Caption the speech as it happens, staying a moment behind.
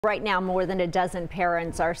Right now, more than a dozen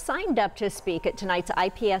parents are signed up to speak at tonight's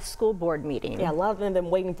IPS school board meeting. Yeah, a lot of them have been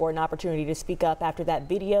waiting for an opportunity to speak up after that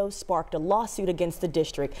video sparked a lawsuit against the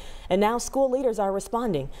district. And now school leaders are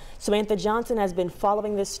responding. Samantha Johnson has been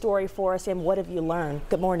following this story for us. And what have you learned?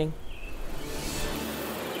 Good morning.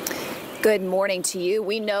 Good morning to you.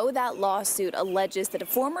 We know that lawsuit alleges that a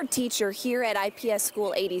former teacher here at IPS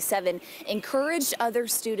School 87 encouraged other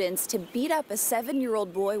students to beat up a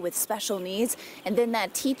 7-year-old boy with special needs, and then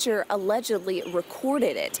that teacher allegedly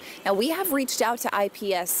recorded it. Now, we have reached out to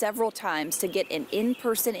IPS several times to get an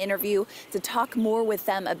in-person interview to talk more with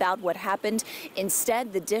them about what happened.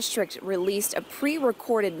 Instead, the district released a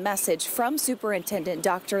pre-recorded message from Superintendent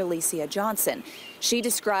Dr. Alicia Johnson. She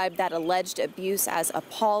described that alleged abuse as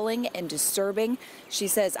appalling and disturbing. She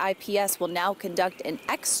says IPS will now conduct an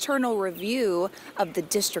external review of the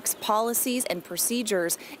district's policies and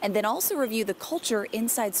procedures, and then also review the culture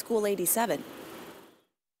inside School 87.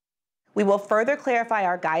 We will further clarify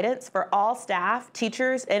our guidance for all staff,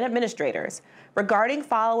 teachers, and administrators regarding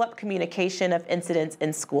follow-up communication of incidents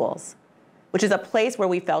in schools, which is a place where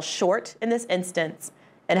we fell short in this instance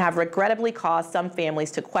and have regrettably caused some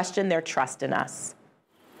families to question their trust in us.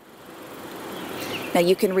 Now,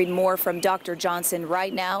 you can read more from Dr. Johnson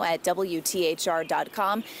right now at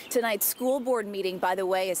WTHR.com. Tonight's school board meeting, by the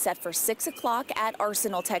way, is set for 6 o'clock at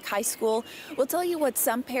Arsenal Tech High School. We'll tell you what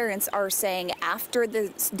some parents are saying after the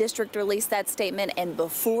district released that statement and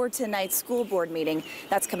before tonight's school board meeting.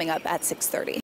 That's coming up at 6:30.